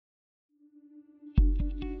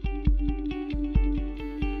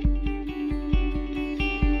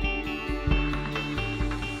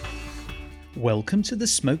Welcome to the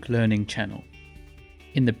Smoke Learning channel.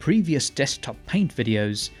 In the previous desktop paint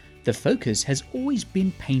videos, the focus has always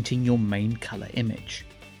been painting your main color image.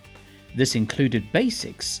 This included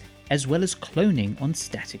basics as well as cloning on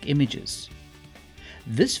static images.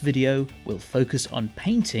 This video will focus on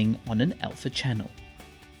painting on an alpha channel.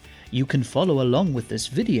 You can follow along with this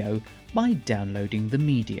video by downloading the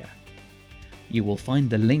media. You will find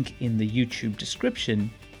the link in the YouTube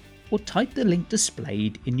description or type the link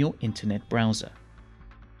displayed in your internet browser.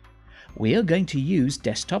 We are going to use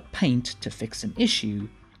Desktop Paint to fix an issue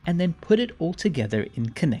and then put it all together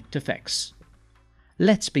in ConnectFX.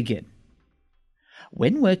 Let's begin.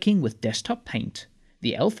 When working with Desktop Paint,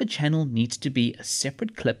 the alpha channel needs to be a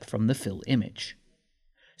separate clip from the fill image.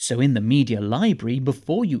 So in the media library,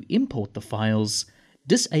 before you import the files,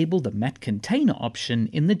 disable the Matte Container option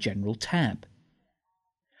in the General tab.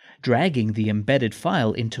 Dragging the embedded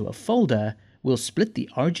file into a folder will split the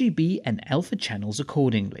RGB and alpha channels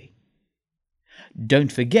accordingly.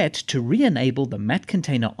 Don't forget to re-enable the Matte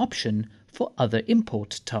Container option for other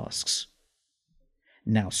import tasks.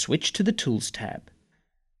 Now switch to the Tools tab.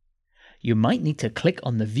 You might need to click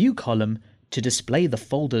on the View column to display the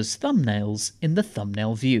folder's thumbnails in the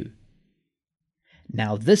thumbnail view.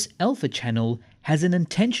 Now this alpha channel has an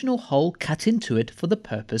intentional hole cut into it for the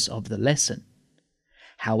purpose of the lesson.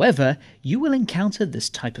 However, you will encounter this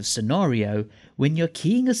type of scenario when you're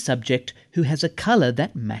keying a subject who has a color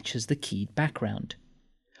that matches the keyed background.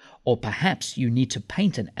 Or perhaps you need to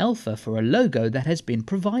paint an alpha for a logo that has been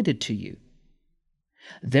provided to you.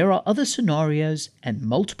 There are other scenarios and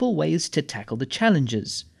multiple ways to tackle the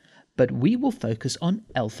challenges, but we will focus on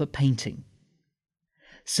alpha painting.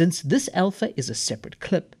 Since this alpha is a separate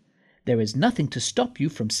clip, there is nothing to stop you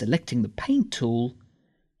from selecting the Paint tool,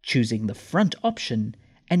 choosing the Front option,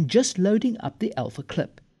 and just loading up the alpha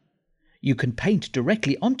clip. You can paint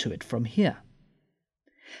directly onto it from here.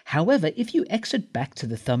 However, if you exit back to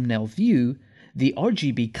the thumbnail view, the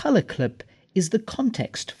RGB color clip is the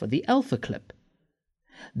context for the alpha clip.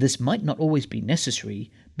 This might not always be necessary,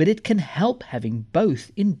 but it can help having both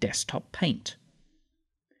in Desktop Paint.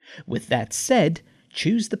 With that said,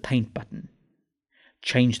 choose the Paint button.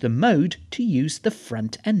 Change the mode to use the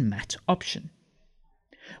Front and Matte option.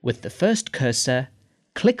 With the first cursor,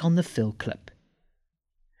 click on the fill clip.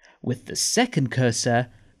 With the second cursor,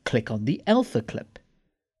 click on the alpha clip.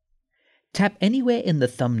 Tap anywhere in the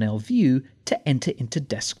thumbnail view to enter into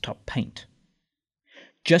Desktop Paint.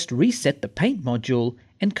 Just reset the Paint module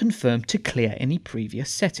and confirm to clear any previous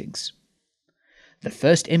settings. The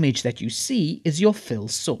first image that you see is your fill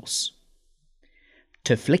source.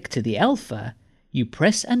 To flick to the alpha, you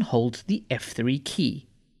press and hold the F3 key.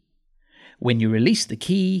 When you release the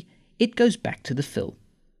key, it goes back to the fill.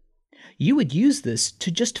 You would use this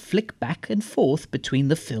to just flick back and forth between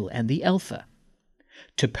the fill and the alpha.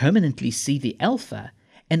 To permanently see the alpha,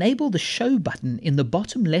 enable the Show button in the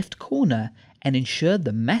bottom left corner and ensure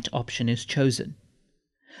the Matte option is chosen.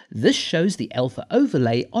 This shows the alpha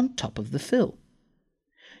overlay on top of the fill.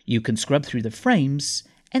 You can scrub through the frames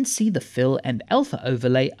and see the fill and alpha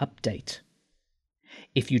overlay update.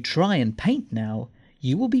 If you try and paint now,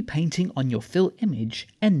 you will be painting on your fill image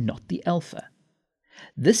and not the alpha.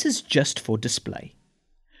 This is just for display.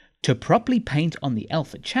 To properly paint on the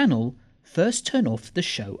alpha channel, first turn off the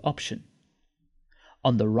Show option.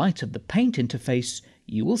 On the right of the Paint interface,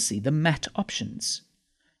 you will see the Matte options.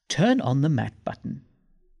 Turn on the Matte button.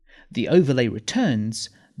 The overlay returns,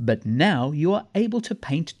 but now you are able to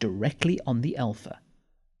paint directly on the alpha.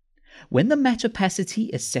 When the matte opacity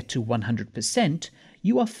is set to 100%,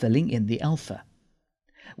 you are filling in the alpha.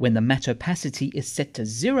 When the matte opacity is set to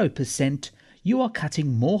 0%, you are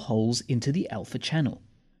cutting more holes into the alpha channel.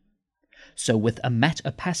 So with a matte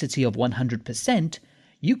opacity of 100%,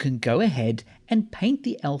 you can go ahead and paint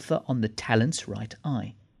the alpha on the talent's right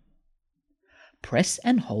eye. Press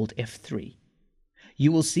and hold F3.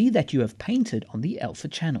 You will see that you have painted on the alpha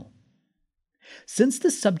channel. Since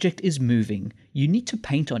the subject is moving, you need to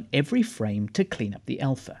paint on every frame to clean up the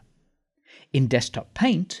alpha. In Desktop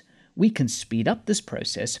Paint, we can speed up this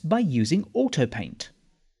process by using Auto Paint.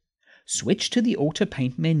 Switch to the Auto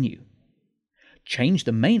Paint menu. Change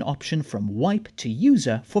the main option from Wipe to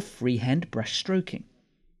User for freehand brush stroking.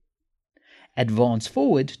 Advance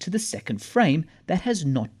forward to the second frame that has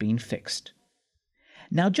not been fixed.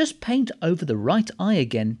 Now just paint over the right eye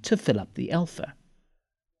again to fill up the alpha.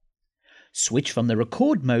 Switch from the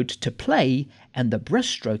record mode to play and the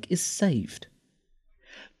brushstroke is saved.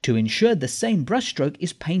 To ensure the same brushstroke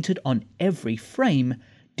is painted on every frame,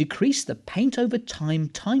 decrease the Paint Over Time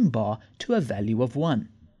bar to a value of 1.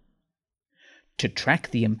 To track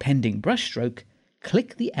the impending brushstroke,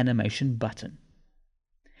 click the animation button.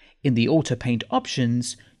 In the Auto Paint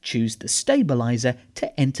options, choose the stabilizer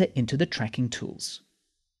to enter into the tracking tools.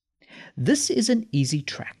 This is an easy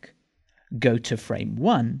track. Go to frame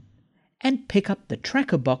 1 and pick up the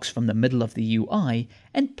tracker box from the middle of the UI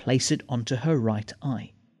and place it onto her right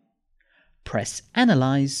eye. Press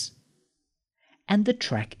Analyze, and the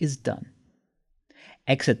track is done.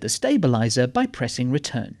 Exit the stabilizer by pressing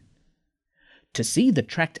Return. To see the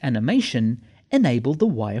tracked animation, enable the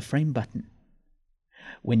wireframe button.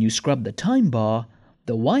 When you scrub the time bar,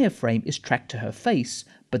 the wireframe is tracked to her face,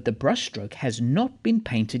 but the brushstroke has not been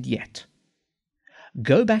painted yet.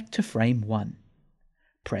 Go back to frame 1.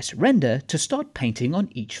 Press Render to start painting on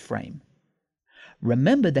each frame.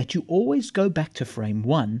 Remember that you always go back to frame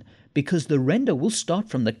 1 because the render will start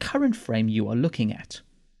from the current frame you are looking at.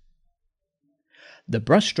 The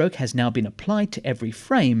brushstroke has now been applied to every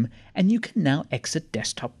frame, and you can now exit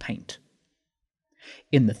Desktop Paint.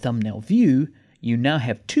 In the thumbnail view, you now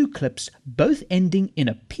have 2 clips, both ending in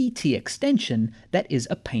a PT extension that is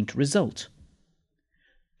a paint result.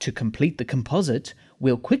 To complete the composite,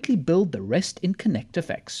 we'll quickly build the rest in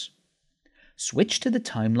ConnectFX. Switch to the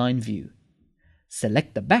timeline view.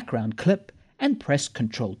 Select the background clip and press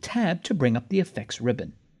Ctrl-Tab to bring up the effects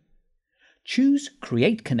ribbon. Choose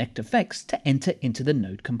Create ConnectFX to enter into the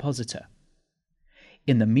node compositor.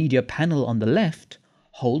 In the media panel on the left,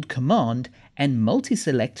 hold Command and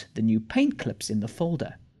multi-select the new paint clips in the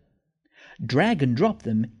folder. Drag and drop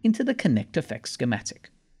them into the ConnectFX schematic.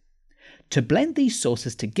 To blend these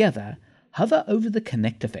sources together, hover over the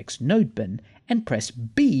ConnectFX node bin and press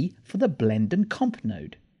B for the Blend and Comp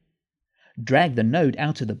node. Drag the node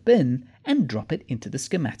out of the bin and drop it into the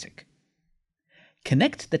schematic.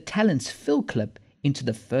 Connect the Talents fill clip into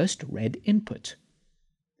the first red input.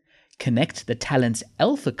 Connect the Talents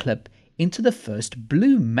alpha clip into the first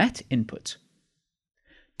blue matte input.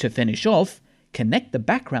 To finish off, connect the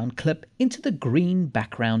background clip into the green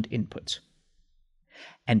background input.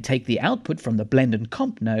 And take the output from the Blend and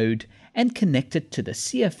Comp node and connect it to the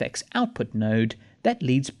CFX output node that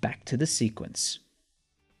leads back to the sequence.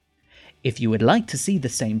 If you would like to see the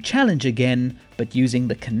same challenge again, but using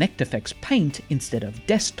the ConnectFX Paint instead of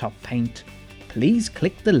Desktop Paint, please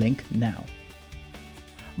click the link now.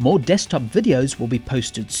 More desktop videos will be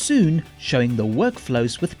posted soon showing the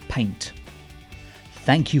workflows with Paint.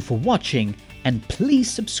 Thank you for watching, and please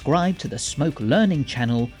subscribe to the Smoke Learning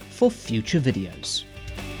channel for future videos.